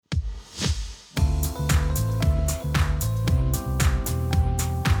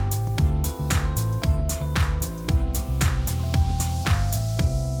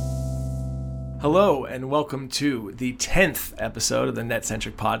Hello, and welcome to the 10th episode of the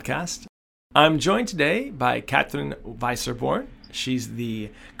Netcentric podcast. I'm joined today by Katrin Weissenborn. She's the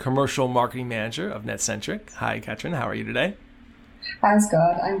Commercial Marketing Manager of Netcentric. Hi, Katrin. How are you today? Hi,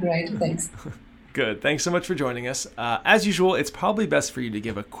 Scott. I'm great. Thanks. Good. Thanks so much for joining us. As usual, it's probably best for you to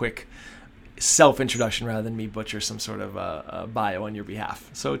give a quick self-introduction rather than me butcher some sort of bio on your behalf.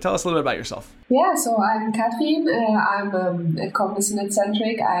 So tell us a little bit about yourself. Yeah, so I'm Katrin. I'm at Cognizant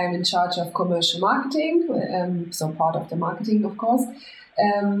Netcentric. I'm in charge of commercial marketing, so part of the marketing, of course,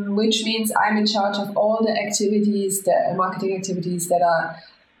 which means I'm in charge of all the activities, the marketing activities that are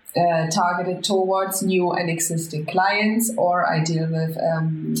targeted towards new and existing clients, or I deal with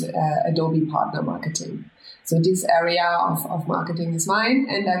Adobe partner marketing. So this area of marketing is mine,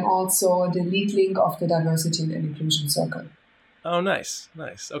 and I'm also the lead link of the Diversity and Inclusion Circle. Oh, nice.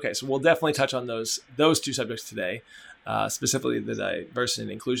 Okay, so we'll definitely touch on those two subjects today, specifically the Diversity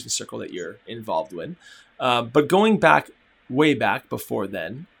and Inclusion Circle that you're involved in. But going way back before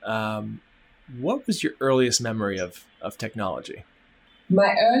then, what was your earliest memory of technology?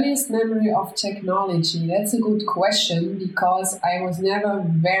 My earliest memory of technology, that's a good question, because I was never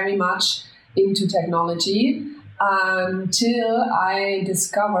very much into technology until I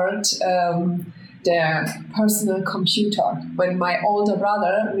discovered the personal computer. When my older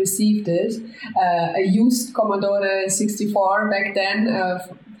brother received it, a used Commodore 64 back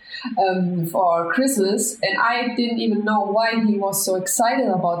then for Christmas, and I didn't even know why he was so excited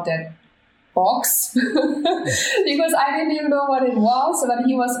about that box because I didn't even know what it was, but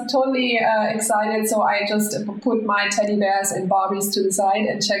he was totally excited. So I just put my teddy bears and Barbies to the side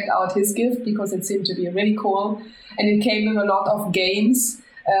and checked out his gift because it seemed to be really cool, and it came with a lot of games.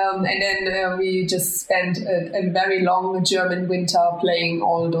 And then we just spent a very long German winter playing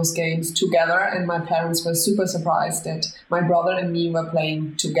all those games together, and my parents were super surprised that my brother and me were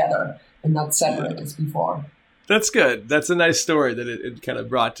playing together and not separate as before. That's good. That's a nice story that it kind of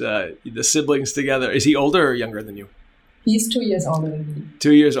brought the siblings together. Is he older or younger than you? He's 2 years older than me.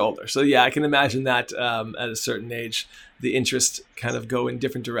 2 years older. So yeah, I can imagine that at a certain age, the interests kind of go in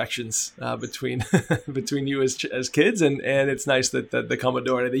different directions between you as kids. And it's nice that the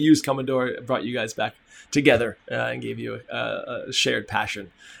Commodore, the used Commodore, brought you guys back together and gave you a shared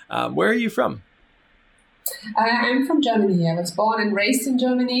passion. Where are you from? I'm from Germany. I was born and raised in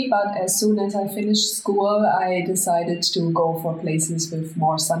Germany, but as soon as I finished school, I decided to go for places with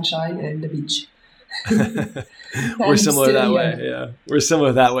more sunshine and the beach. We're similar that way. Yeah, we're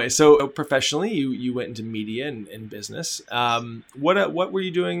similar that way. So professionally, you went into media and business. What were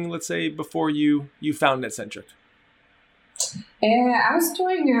you doing, let's say, before you found Netcentric? I was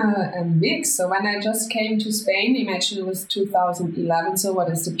doing a mix. So when I just came to Spain, imagine it was 2011. So what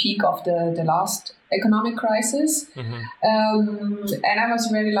is the peak of the last economic crisis? Mm-hmm. And I was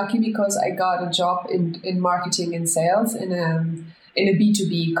very lucky because I got a job in marketing and sales in a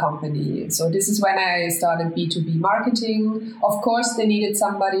B2B company. So this is when I started B2B marketing. Of course, they needed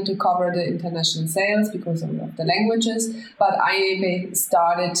somebody to cover the international sales because of the languages, but I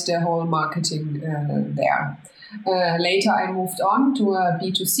started the whole marketing there. Later, I moved on to a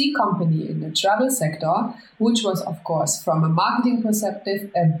B2C company in the travel sector, which was, of course, from a marketing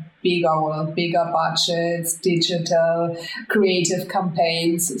perspective, a bigger world, bigger budgets, digital, creative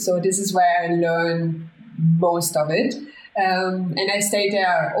campaigns. So this is where I learned most of it. And I stayed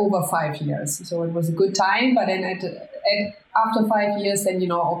there over 5 years. So it was a good time. But then after 5 years, then,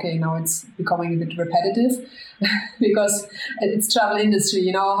 okay, now it's becoming a bit repetitive because it's travel industry.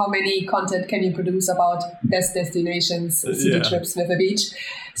 How many content can you produce about best destinations, city trips with a beach?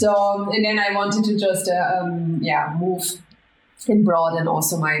 So, and then I wanted to just, move and broaden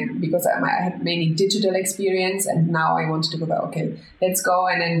also because I had mainly digital experience, and now I wanted to go, okay, let's go.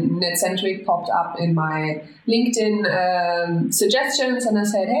 And then Netcentric popped up in my LinkedIn suggestions, and I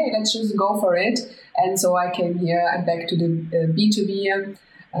said, hey, let's just go for it. And so I came here and back to the B2B,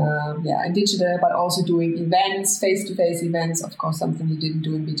 and digital, but also doing events, face-to-face events, of course, something you didn't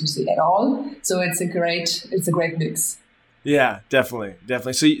do in B2C at all. So it's a great mix. Yeah,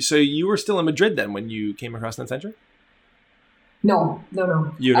 definitely. So you were still in Madrid then when you came across Netcentric? No.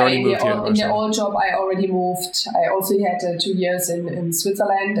 You had already moved here? In the old job, I already moved. I also had 2 years in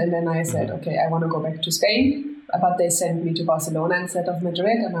Switzerland, and then I said, okay, I want to go back to Spain. But they sent me to Barcelona instead of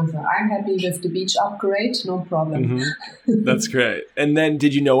Madrid, and I said, I'm happy with the beach upgrade, no problem. Mm-hmm. That's great. And then,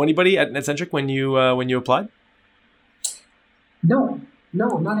 did you know anybody at Netcentric when you applied? No,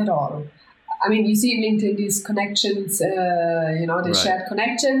 not at all. I mean, you see in LinkedIn these connections, the shared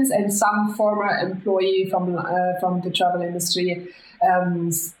connections, and some former employee from the travel industry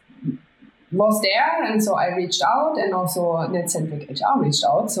was there, and so I reached out, and also Netcentric HR reached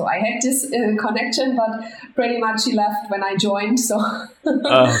out. So I had this connection, but pretty much he left when I joined. So,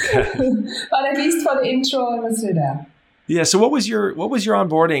 Okay. But at least for the intro, it was still there. Yeah. So what was your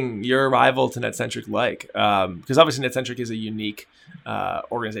onboarding, your arrival to Netcentric like? Because obviously Netcentric is a unique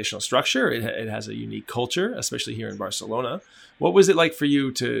organizational structure. It has a unique culture, especially here in Barcelona. What was it like for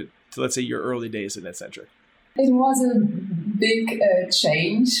you to let's say your early days at Netcentric? It was a big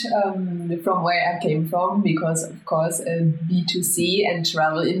change from where I came from, because, of course, B2C and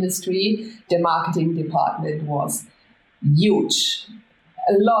travel industry, the marketing department was huge.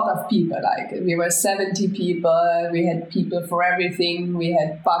 A lot of people, like we were 70 people, we had people for everything, we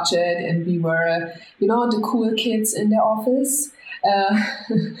had budget, and we were, the cool kids in the office.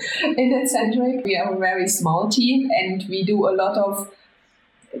 In Netcentric, we are a very small team, and we do a lot of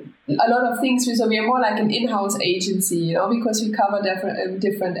things. So we are more like an in-house agency, because we cover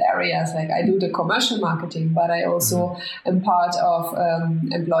different areas. Like I do the commercial marketing, but I also am part of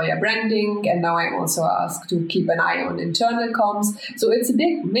employer branding, and now I'm also asked to keep an eye on internal comms. So it's a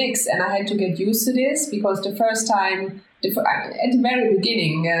big mix, and I had to get used to this, because the first time, at the very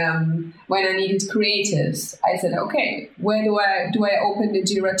beginning, when I needed creatives, I said, okay, where do I open the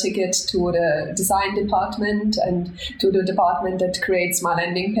Jira ticket to the design department and to the department that creates my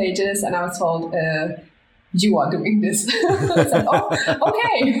landing pages? And I was told, you are doing this. I said, oh,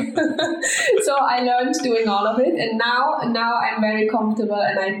 okay. So I learned doing all of it, and now I'm very comfortable,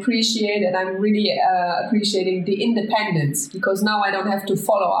 and I appreciate, and I'm really appreciating the independence, because now I don't have to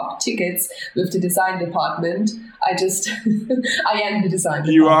follow up tickets with the design department. I just, I am the design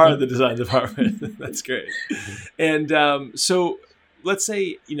department. You are the design department. That's great. And so let's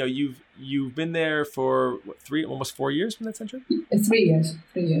say, you've been there for almost 4 years from Netcentric? 3 years.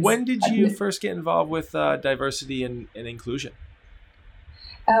 3 years. When did you first get involved with diversity and inclusion?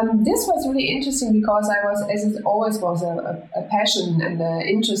 This was really interesting, because I was, as it always was, a passion and an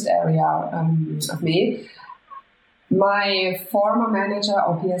interest area of me. My former manager,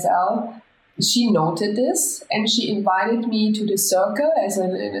 or PSL, she noted this, and she invited me to the circle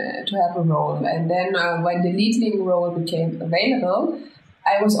to have a role. And then when the leading role became available,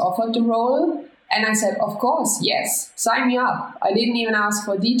 I was offered the role, and I said, of course, yes, sign me up. I didn't even ask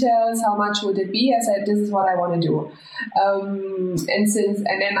for details. How much would it be? I said, this is what I want to do. And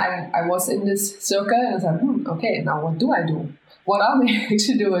then I was in this circle, and I said, okay, now what do I do? What are we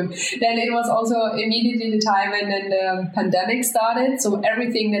actually doing? Then it was also immediately the time when then the pandemic started. So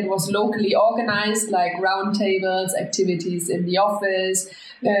everything that was locally organized, like roundtables, activities in the office,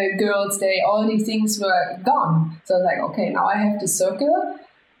 Girls' Day, all these things were gone. So I was like, okay, now I have the circle.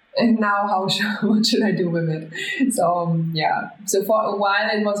 And now what should I do with it? So, So for a while,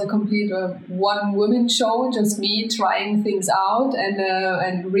 it was a complete one-woman show, just me trying things out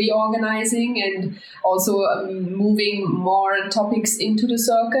and reorganizing, and also moving more topics into the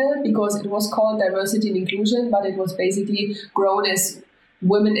circle, because it was called Diversity and Inclusion, but it was basically grown as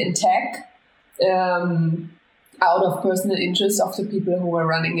Women in Tech, out of personal interest of the people who were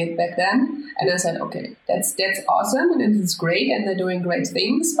running it back then. And I said, okay, that's awesome, and it's great, and they're doing great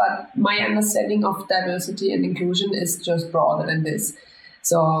things, but my understanding of diversity and inclusion is just broader than this.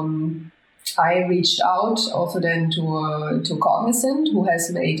 So I reached out also then to Cognizant, who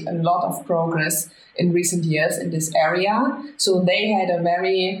has made a lot of progress in recent years in this area. So they had a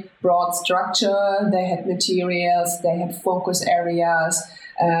very broad structure, they had materials, they had focus areas.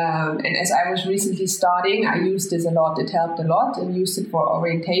 And as I was recently starting, I used this a lot. It helped a lot, and used it for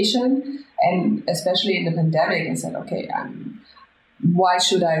orientation. And especially in the pandemic, I said, okay, why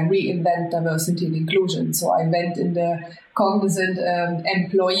should I reinvent diversity and inclusion? So I went in the Cognizant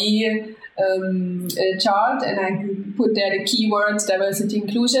employee chart, and I put there the keywords diversity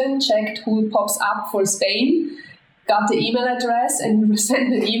inclusion, checked who pops up for Spain, got the email address, and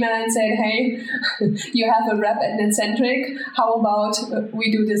sent an email and said, hey, you have a rep at Netcentric, how about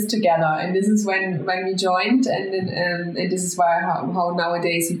we do this together? And this is when we joined, and this is how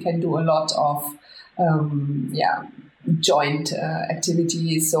nowadays you can do a lot of joint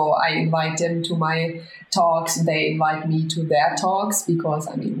activities. So I invite them to my talks, they invite me to their talks, because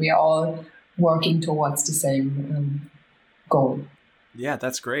we are all working towards the same goal. Yeah,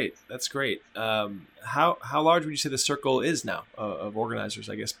 that's great. That's great. How large would you say the circle is now of organizers,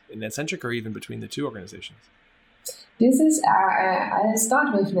 I guess, in Netcentric, or even between the two organizations? This is, I'll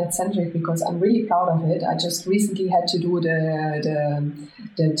start with Netcentric because I'm really proud of it. I just recently had to do the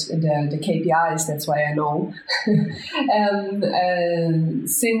KPIs, that's why I know.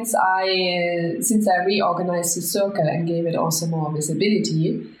 Since I reorganized the circle and gave it also more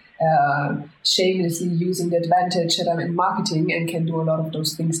visibility, shamelessly using the advantage that I'm in marketing and can do a lot of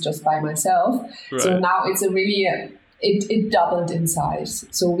those things just by myself. Right. So now it's it doubled in size.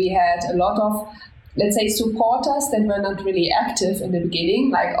 So we had a lot of, let's say, supporters that were not really active in the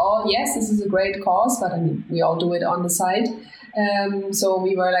beginning, like, oh yes, this is a great cause, but I mean, we all do it on the side. So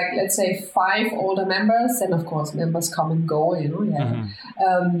we were like, let's say 5 older members, and of course members come and go, yeah.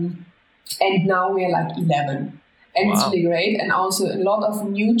 Mm-hmm. And now we are like 11. And wow. It's really great. And also a lot of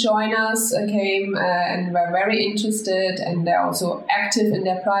new joiners came and were very interested, and they're also active in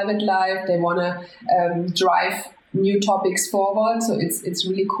their private life. They want to drive new topics forward. So it's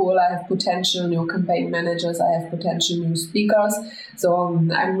really cool. I have potential new campaign managers. I have potential new speakers. So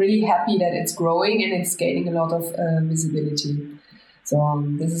I'm really happy that it's growing and it's gaining a lot of visibility. So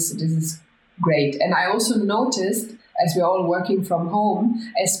this is great. And I also noticed, as we're all working from home,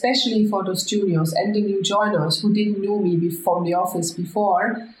 especially for those juniors and the new joiners who didn't know me from the office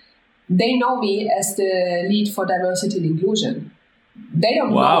before, they know me as the lead for diversity and inclusion. They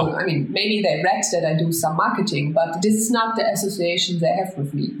don't know. I mean, maybe they read that I do some marketing, but this is not the association they have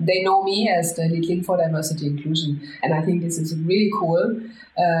with me. They know me as the lead for diversity and inclusion. And I think this is really cool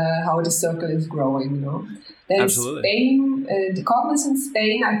how the circle is growing, you know. Then absolutely. Spain, the Cognizant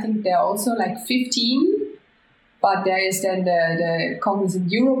Spain, I think they're also like 15. But there is then the Cognizant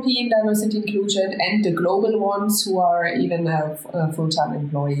European Diversity Inclusion and the global ones who are even full-time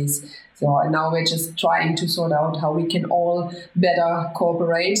employees. So and now we're just trying to sort out how we can all better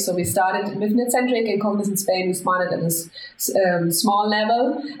cooperate. So we started with Netcentric and Cognizant Spain. We started at a small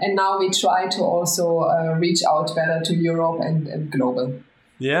level, and now we try to also reach out better to Europe and global.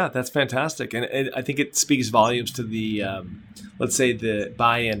 Yeah, that's fantastic. And I think it speaks volumes to the, let's say, the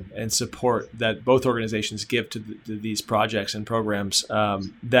buy-in and support that both organizations give to these projects and programs,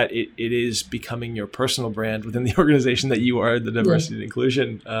 that it is becoming your personal brand within the organization, that you are the diversity and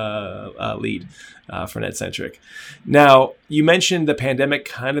inclusion lead for Netcentric. Now, you mentioned the pandemic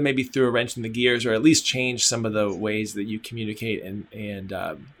kind of maybe threw a wrench in the gears, or at least changed some of the ways that you communicate and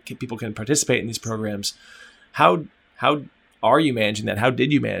people can participate in these programs. How are you managing that? How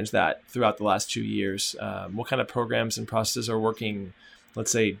did you manage that throughout the last 2 years? What kind of programs and processes are working, let's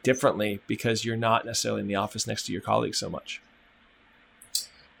say, differently because you're not necessarily in the office next to your colleagues so much?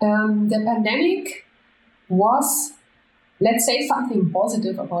 The pandemic was, let's say, something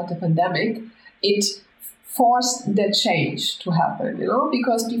positive about the pandemic. It forced the change to happen, you know,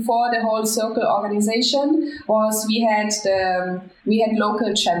 because before the whole circle organization was, we had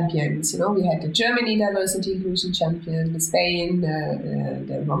local champions, you know, we had the Germany diversity inclusion champion, the Spain,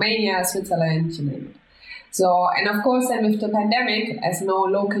 the Romania, Switzerland, you name it. So, and of course then with the pandemic, as no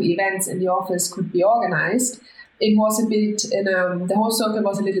local events in the office could be organized, it was a bit the whole circle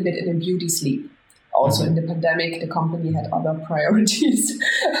was a little bit in a beauty sleep. Also in the pandemic, the company had other priorities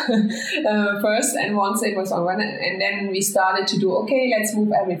first, and once it was on, and then we started to do, okay, let's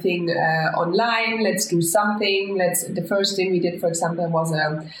move everything online, let's do something. The first thing we did, for example, was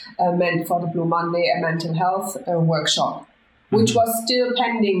for the Blue Monday, a mental health workshop, which was still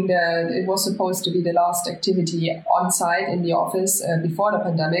pending. It was supposed to be the last activity on site in the office before the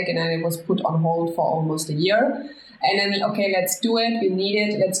pandemic, and then it was put on hold for almost a year. And then, okay, let's do it. We need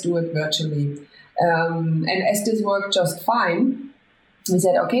it. Let's do it virtually. And as this worked just fine, we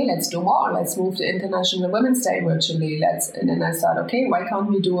said, okay, let's do more. Let's move the International Women's Day virtually. And then I thought, okay, why can't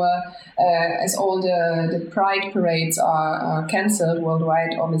we do as all the Pride parades are cancelled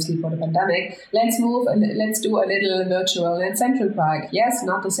worldwide, obviously for the pandemic, let's do a little virtual Netcentric Pride. Yes,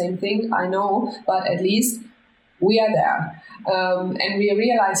 not the same thing, I know, but at least we are there. And we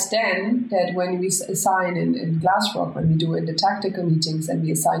realized then that when we assign in Glassrock, when we do in the tactical meetings and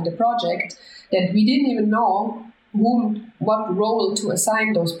we assign the project, that we didn't even know what role to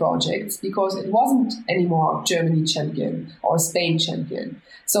assign those projects, because it wasn't anymore Germany champion or Spain champion.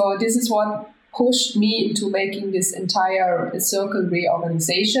 So this is what pushed me into making this entire circle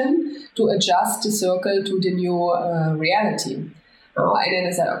reorganization to adjust the circle to the new reality. And then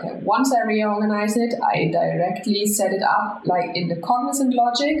I said, okay, once I reorganize it, I directly set it up like in the Cognizant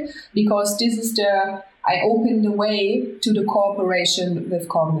logic, because this is I open the way to the cooperation with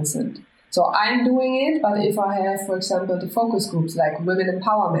Cognizant. So I'm doing it, but if I have, for example, the focus groups like women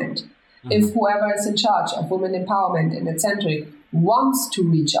empowerment, if whoever is in charge of women empowerment in Netcentric wants to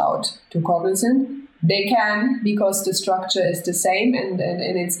reach out to Cognizant, they can, because the structure is the same and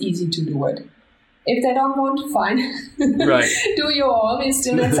it's easy to do it. If they don't want, fine. Right. Do you all? We're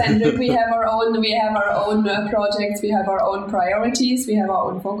still Netcentric. We have our own projects. We have our own priorities. We have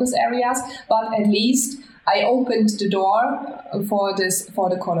our own focus areas. But at least I opened the door for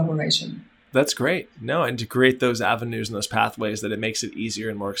the collaboration. That's great. No, and to create those avenues and those pathways that it makes it easier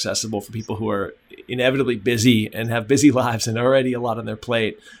and more accessible for people who are inevitably busy and have busy lives and already a lot on their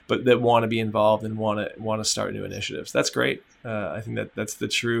plate, but that want to be involved and want to start new initiatives. That's great. I think that's the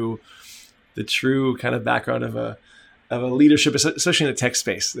true kind of background of a leadership, especially in the tech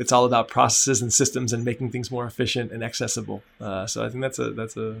space. It's all about processes and systems and making things more efficient and accessible. So I think that's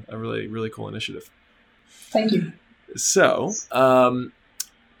a really, really cool initiative. Thank you. So,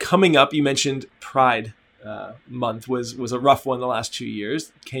 coming up, you mentioned Pride Month was a rough one the last 2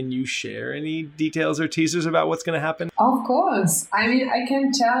 years. Can you share any details or teasers about what's going to happen? Of course. I mean, I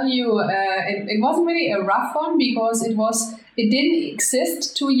can tell you it wasn't really a rough one because it didn't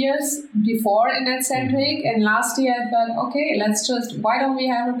exist 2 years before in Netcentric. And last year I thought, okay, why don't we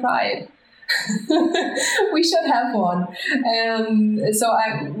have a Pride? We should have one.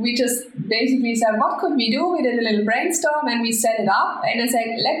 We just basically said, what could we do? We did a little brainstorm and we set it up. And I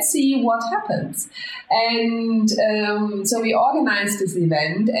said, let's see what happens. And so we organized this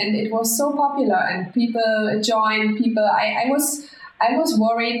event, and it was so popular, and people joined. I was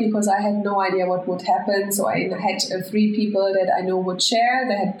worried because I had no idea what would happen. So I had 3 people that I know would share.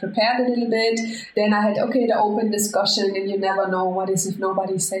 They had prepared a little bit. Then I had, the open discussion, and you never know what is if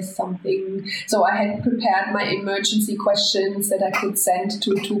nobody says something. So I had prepared my emergency questions that I could send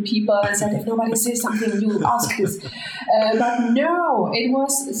to 2 people. I said, if nobody says something, you ask this. But no, it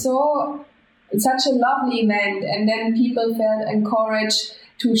was such a lovely event. And then people felt encouraged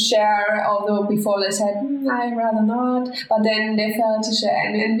to share, although before they said, I'd rather not, but then they felt to share,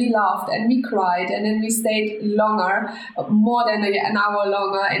 and we laughed and we cried, and then we stayed longer, more than an hour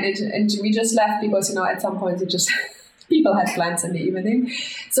longer, and we just left because, at some point it just people had plans in the evening.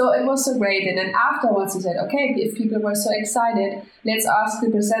 So it was so great. And then afterwards we said, okay, if people were so excited, let's ask the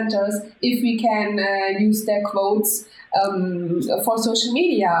presenters if we can use their quotes for social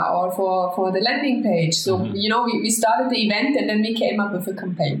media or for the landing page. So, we started the event, and then we came up with a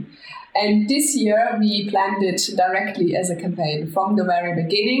campaign. And this year we planned it directly as a campaign from the very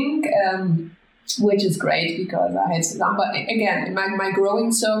beginning, which is great because I had somebody, again, in my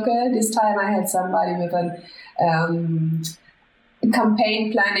growing circle, this time I had somebody with an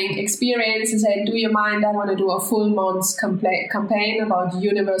campaign planning experience and said, do you mind? I want to do a full month's campaign about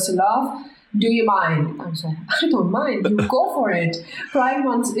universal love. Do you mind? I was like, I don't mind. You go for it. Pride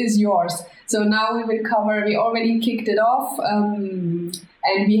Month is yours. So now we already kicked it off.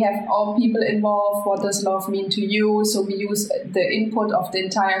 And we have all people involved. What does love mean to you? So we use the input of the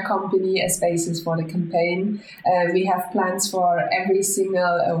entire company as basis for the campaign. We have plans for every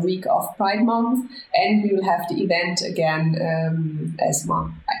single week of Pride Month, and we will have the event again as my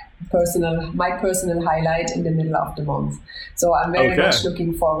personal highlight in the middle of the month. So I'm very much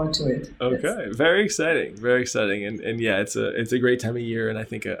looking forward to it. Okay, yes. Very exciting, and yeah, it's a great time of year, and I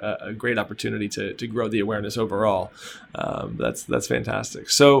think a great opportunity to grow the awareness overall. That's fantastic.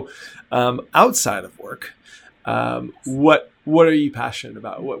 So, outside of work, what are you passionate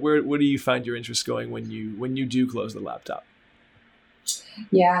about? Where do you find your interest going when you do close the laptop?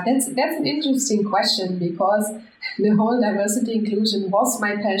 Yeah, that's an interesting question because the whole diversity inclusion was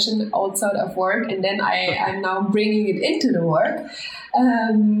my passion outside of work, and then I'm now bringing it into the work.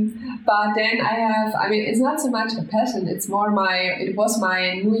 But then it's not so much a passion, it was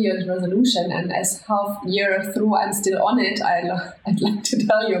my New Year's resolution, and as half year through I'm still on it, I'd like to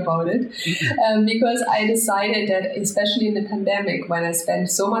tell you about it. Because I decided that, especially in the pandemic, when I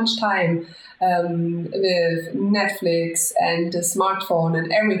spent so much time with Netflix and the smartphone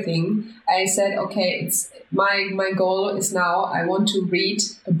and everything, I said, okay, it's my goal is now I want to read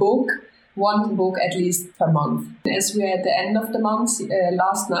one book at least per month. As we're at the end of the month,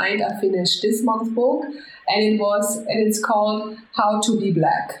 last night I finished this month's book, and it's called How to Be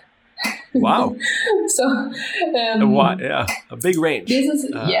Black. Wow. So a big range. This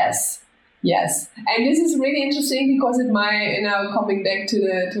is Yes, and this is really interesting because coming back to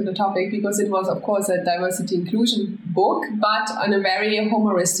the topic, because it was of course a diversity inclusion book, but in a very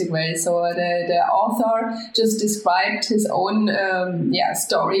humoristic way. So the author just described his own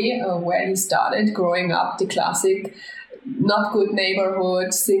story where he started growing up, the classic not good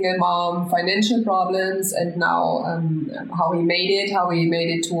neighborhood, single mom, financial problems, and now how he made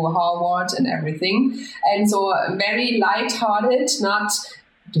it to Harvard and everything. And so very lighthearted, not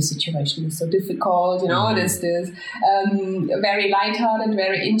the situation is so difficult, this very lighthearted,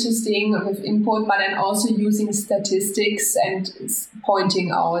 very interesting with input, but then also using statistics and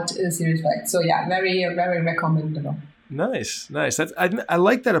pointing out serious facts. So yeah, very, very recommendable. Nice. I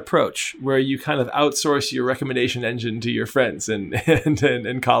like that approach where you kind of outsource your recommendation engine to your friends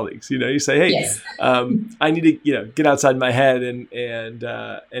and colleagues. You say, hey, Yes. I need to get outside my head and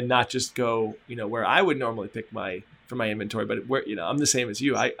not just go where I would normally pick for my inventory, but where I'm the same as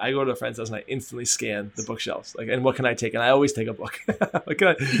you. I go to a friend's house and I instantly scan the bookshelves, and what can I take? And I always take a book. What can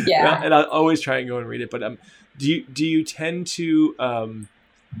I? Yeah. And I always try and go and read it. But do you tend to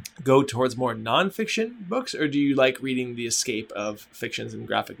go towards more nonfiction books, or do you like reading the escape of fictions and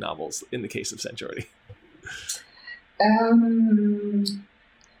graphic novels in the case of Centrority?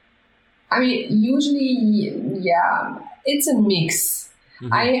 Usually, yeah, it's a mix.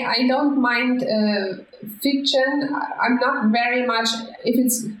 Mm-hmm. I don't mind fiction. I'm not very much if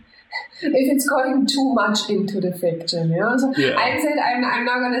it's going too much into the fiction, So yeah. I said I'm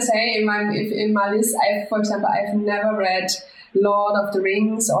not gonna say if in my list for example I've never read Lord of the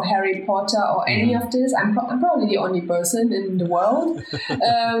Rings or Harry Potter or any of this. I'm probably the only person in the world.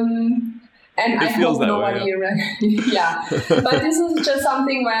 And I hope nobody yeah. But this is just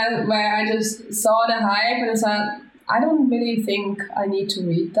something where I just saw the hype and I said, I don't really think I need to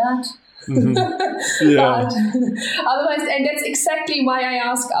read that. Mm-hmm. Yeah. But otherwise, and that's exactly why I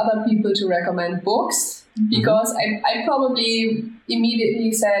ask other people to recommend books, because I probably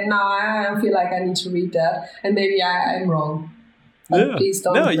immediately said, no, I don't feel like I need to read that, and maybe I'm wrong. Yeah. Please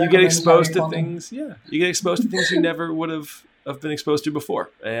don't. No, you get exposed to things. Yeah, you get exposed to things you never would have been exposed to before,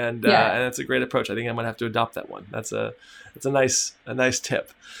 and that's a great approach. I think I'm gonna have to adopt that one. That's a nice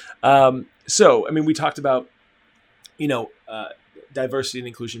tip. So, we talked about diversity and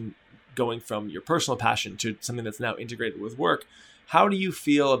inclusion going from your personal passion to something that's now integrated with work. How do you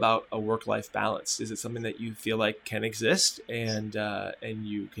feel about a work-life balance? Is it something that you feel like can exist and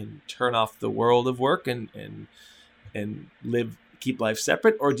you can turn off the world of work and keep life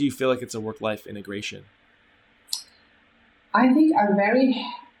separate, or do you feel like it's a work-life integration? I think I'm very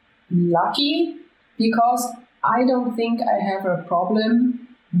lucky because I don't think I have a problem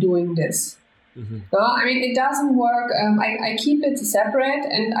doing this. Mm-hmm. No, it doesn't work. I keep it separate,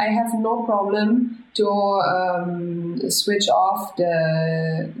 and I have no problem to switch off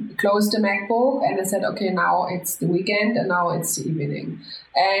close the MacBook, and I said, okay, now it's the weekend, and now it's the evening.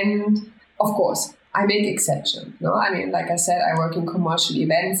 And of course, I make exception. No, like I said, I work in commercial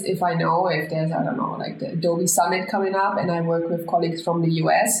events. If I know if there's, I don't know, like the Adobe Summit coming up, and I work with colleagues from the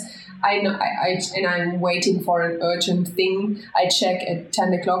US, I know, and I'm waiting for an urgent thing. I check at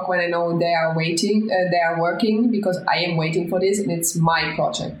 10 o'clock when I know they are waiting, they are working, because I am waiting for this, and it's my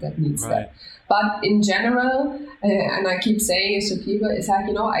project that needs that. But in general, and I keep saying it to people, it's like,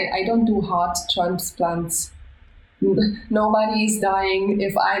 I don't do heart transplants. Nobody is dying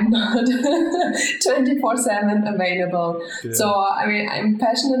if I'm not 24/7 available. Yeah. So, I'm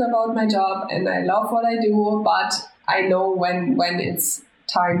passionate about my job and I love what I do, but I know when it's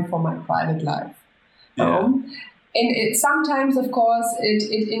time for my private life. Yeah. And sometimes, of course,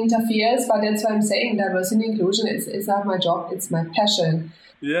 it interferes, but that's why I'm saying diversity and inclusion, it's not my job, it's my passion.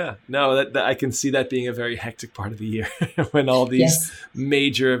 Yeah, no, that I can see that being a very hectic part of the year when all these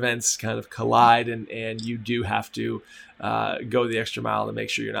major events kind of collide, and you do have to go the extra mile to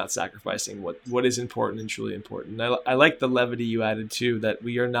make sure you're not sacrificing what is important and truly important. And I like the levity you added too, that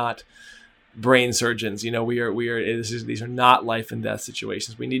we are not brain surgeons. These are not life and death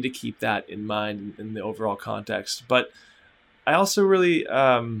situations. We need to keep that in mind in the overall context. But I also really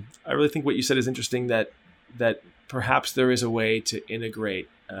think what you said is interesting, that perhaps there is a way to integrate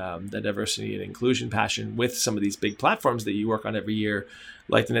the diversity and inclusion passion with some of these big platforms that you work on every year,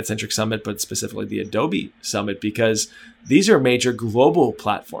 like the Netcentric Summit, but specifically the Adobe Summit, because these are major global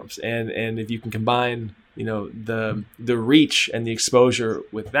platforms. And if you can combine, the reach and the exposure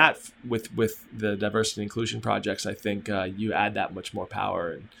with that, with the diversity and inclusion projects, I think you add that much more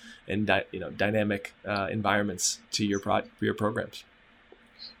power and dynamic environments to your programs.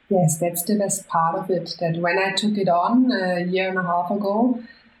 Yes, that's the best part of it, that when I took it on a year and a half ago,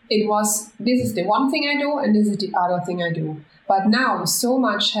 it was, this is the one thing I do and this is the other thing I do. But now so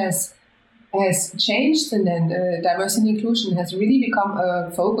much has changed, and then diversity and inclusion has really become a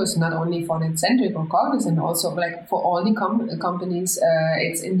focus, not only for Netcentric or Cognizant, also like for all the companies.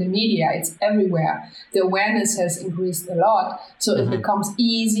 It's in the media, it's everywhere. The awareness has increased a lot, so it becomes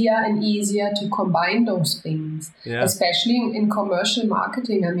easier and easier to combine those things, especially in commercial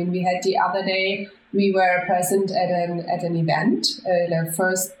marketing. We had the other day, we were present at an event, the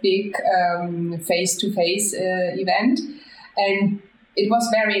first big face-to-face event, and it was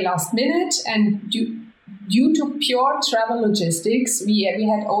very last minute, and due to pure travel logistics, we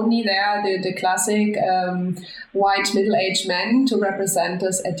had only there the classic white middle-aged men to represent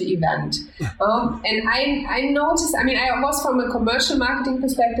us at the event. And I noticed, I mean, I was from a commercial marketing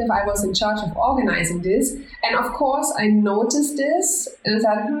perspective, I was in charge of organizing this. And of course, I noticed this and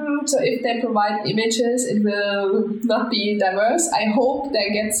I thought, so if they provide images, it will not be diverse. I hope they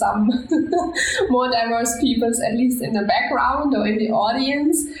get some more diverse people, at least in the background or in the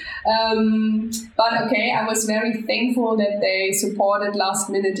audience. But okay, I was very thankful that they supported last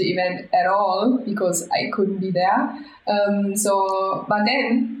minute the event at all because I couldn't be there. But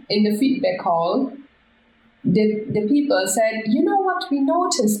then in the feedback call, the people said, you know what we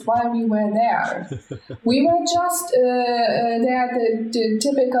noticed while we were there? We were just there, the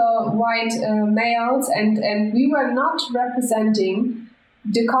typical white males, and we were not representing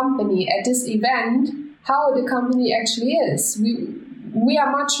the company at this event, how the company actually is. We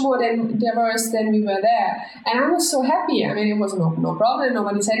are much more diverse than we were there. And I was so happy. I mean, it was no problem,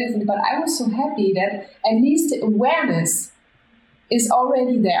 nobody said anything, but I was so happy that at least the awareness is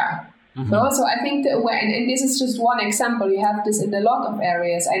already there. Mm-hmm. So I think and this is just one example. You have this in a lot of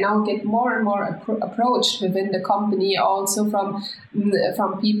areas. I now get more and more approached within the company, also from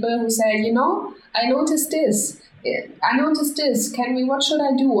people who say, you know, I noticed this. What should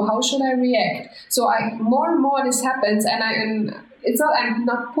I do? How should I react? So more and more this happens, and I'm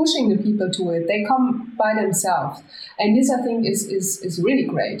not pushing the people to it. They come by themselves, and this I think is really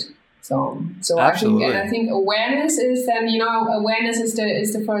great. So I think awareness is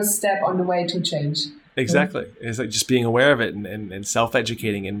the first step on the way to change. Exactly. It's like just being aware of it and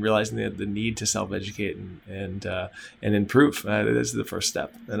self-educating and realizing the need to self-educate and improve. That is the first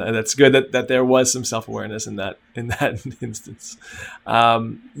step. And that's good that there was some self-awareness in that instance.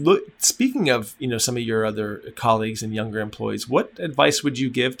 Speaking of, some of your other colleagues and younger employees, what advice would you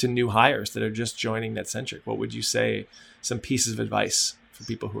give to new hires that are just joining Netcentric? What would you say, some pieces of advice for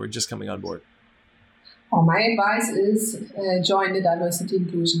people who are just coming on board? Oh, my advice is join the Diversity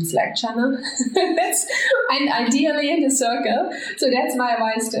Inclusion Slack channel. And ideally in the circle. So that's my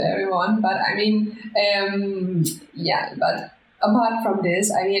advice to everyone. But I mean, but apart from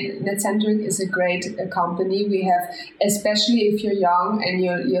this, I mean, Netcentric is a great company. We have, especially if you're young and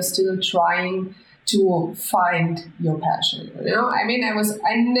you're still trying to find your passion. I mean,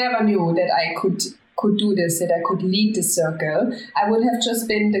 I never knew that I could do this, that I could lead the circle. I would have just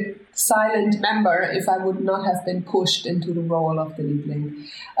been the silent member if I would not have been pushed into the role of the Liebling.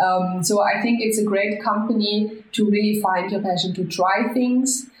 So I think it's a great company to really find your passion, to try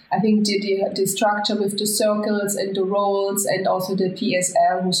things. I think the structure with the circles and the roles and also the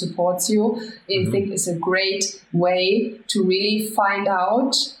PSL who supports you, I think is a great way to really find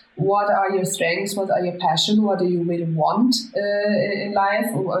out what are your strengths, what are your passion, what do you really want in life,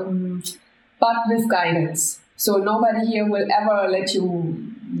 but with guidance. So nobody here will ever let you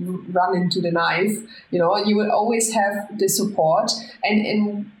run into the knife. You will always have the support,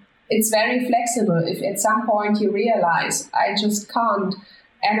 and it's very flexible. If at some point you realize I just can't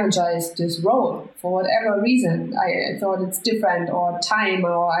energize this role for whatever reason, I thought it's different, or time,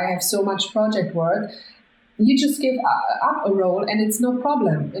 or I have so much project work, you just give up a role and it's no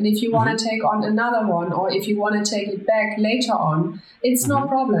problem. And if you want to take on another one, or if you want to take it back later on, it's no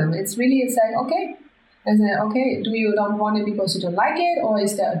problem. It's like, okay. And then, okay, do you don't want it because you don't like it? Or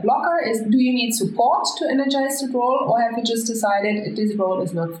is there a blocker? Do you need support to energize the role? Or have you just decided this role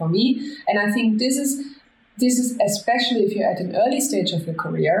is not for me? And I think this is especially if you're at an early stage of your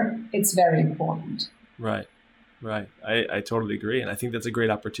career, it's very important. Right. I totally agree. And I think that's a great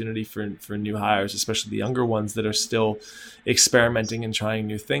opportunity for new hires, especially the younger ones that are still experimenting and trying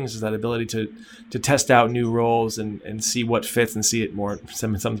new things, is that ability to test out new roles and see what fits and see it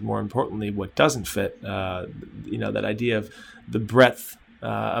sometimes more importantly, what doesn't fit. That idea of the breadth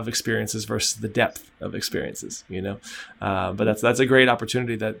of experiences versus the depth of experiences, but that's a great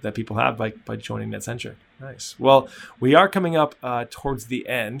opportunity that people have by joining Netcentric. Nice. Well, we are coming up towards the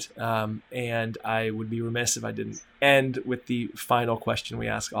end, and I would be remiss if I didn't end with the final question we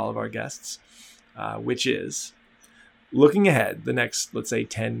ask all of our guests, which is, looking ahead the next, let's say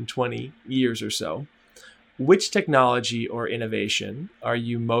 10, 20 years or so, which technology or innovation are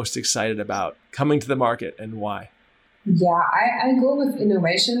you most excited about coming to the market, and why? Yeah, I go with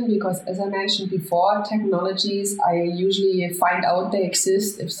innovation because, as I mentioned before, technologies, I usually find out they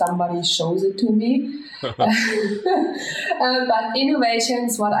exist if somebody shows it to me. But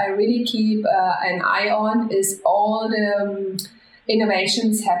innovations, what I really keep an eye on is all the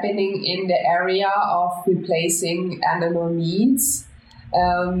innovations happening in the area of replacing animal meats.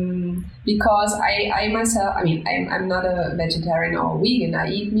 Because I myself, I mean, I'm not a vegetarian or vegan. I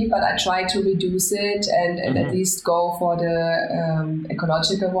eat meat, but I try to reduce it and at least go for the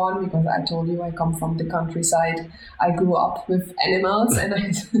ecological one, because I told you I come from the countryside. I grew up with animals, and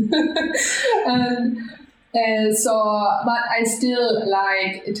but I still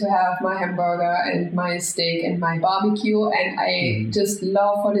like to have my hamburger and my steak and my barbecue, and I just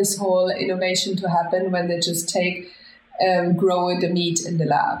love for this whole innovation to happen when they just grow the meat in the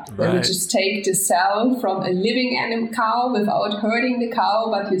lab. Right. When we just take the cell from a living cow without hurting the cow,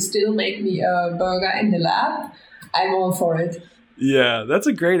 but you still make me a burger in the lab, I'm all for it. Yeah, that's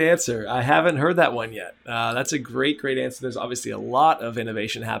a great answer. I haven't heard that one yet. That's a great answer. There's obviously a lot of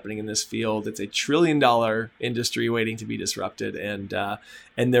innovation happening in this field. It's a $1 trillion industry waiting to be disrupted, and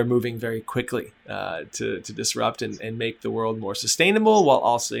they're moving very quickly to disrupt and make the world more sustainable, while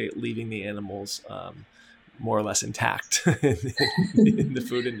also leaving the animals more or less intact in the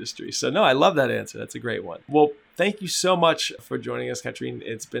food industry. So no, I love that answer. That's a great one. Well, thank you so much for joining us, Katrin.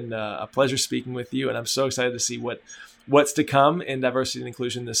 It's been a pleasure speaking with you, and I'm so excited to see what's to come in diversity and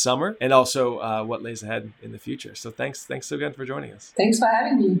inclusion this summer, and also what lays ahead in the future. So thanks again for joining us. Thanks for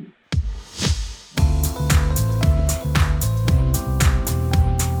having me.